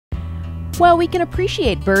While we can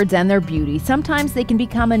appreciate birds and their beauty, sometimes they can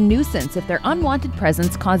become a nuisance if their unwanted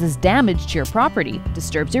presence causes damage to your property,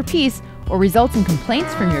 disturbs your peace, or results in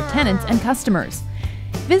complaints from your tenants and customers.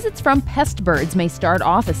 Visits from pest birds may start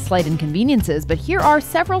off as slight inconveniences, but here are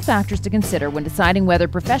several factors to consider when deciding whether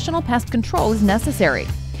professional pest control is necessary.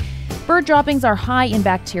 Bird droppings are high in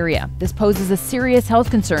bacteria. This poses a serious health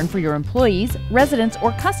concern for your employees, residents,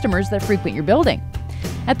 or customers that frequent your building.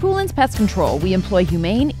 At Poulin's Pest Control, we employ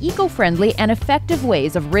humane, eco-friendly, and effective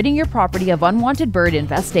ways of ridding your property of unwanted bird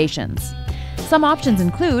infestations. Some options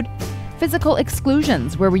include physical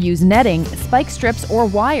exclusions, where we use netting, spike strips, or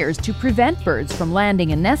wires to prevent birds from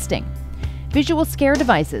landing and nesting. Visual scare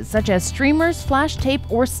devices such as streamers, flash tape,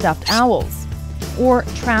 or stuffed owls. Or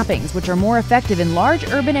trappings, which are more effective in large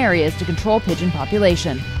urban areas to control pigeon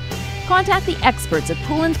population. Contact the experts at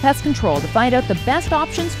Poulin's Pest Control to find out the best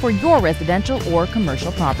options for your residential or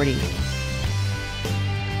commercial property.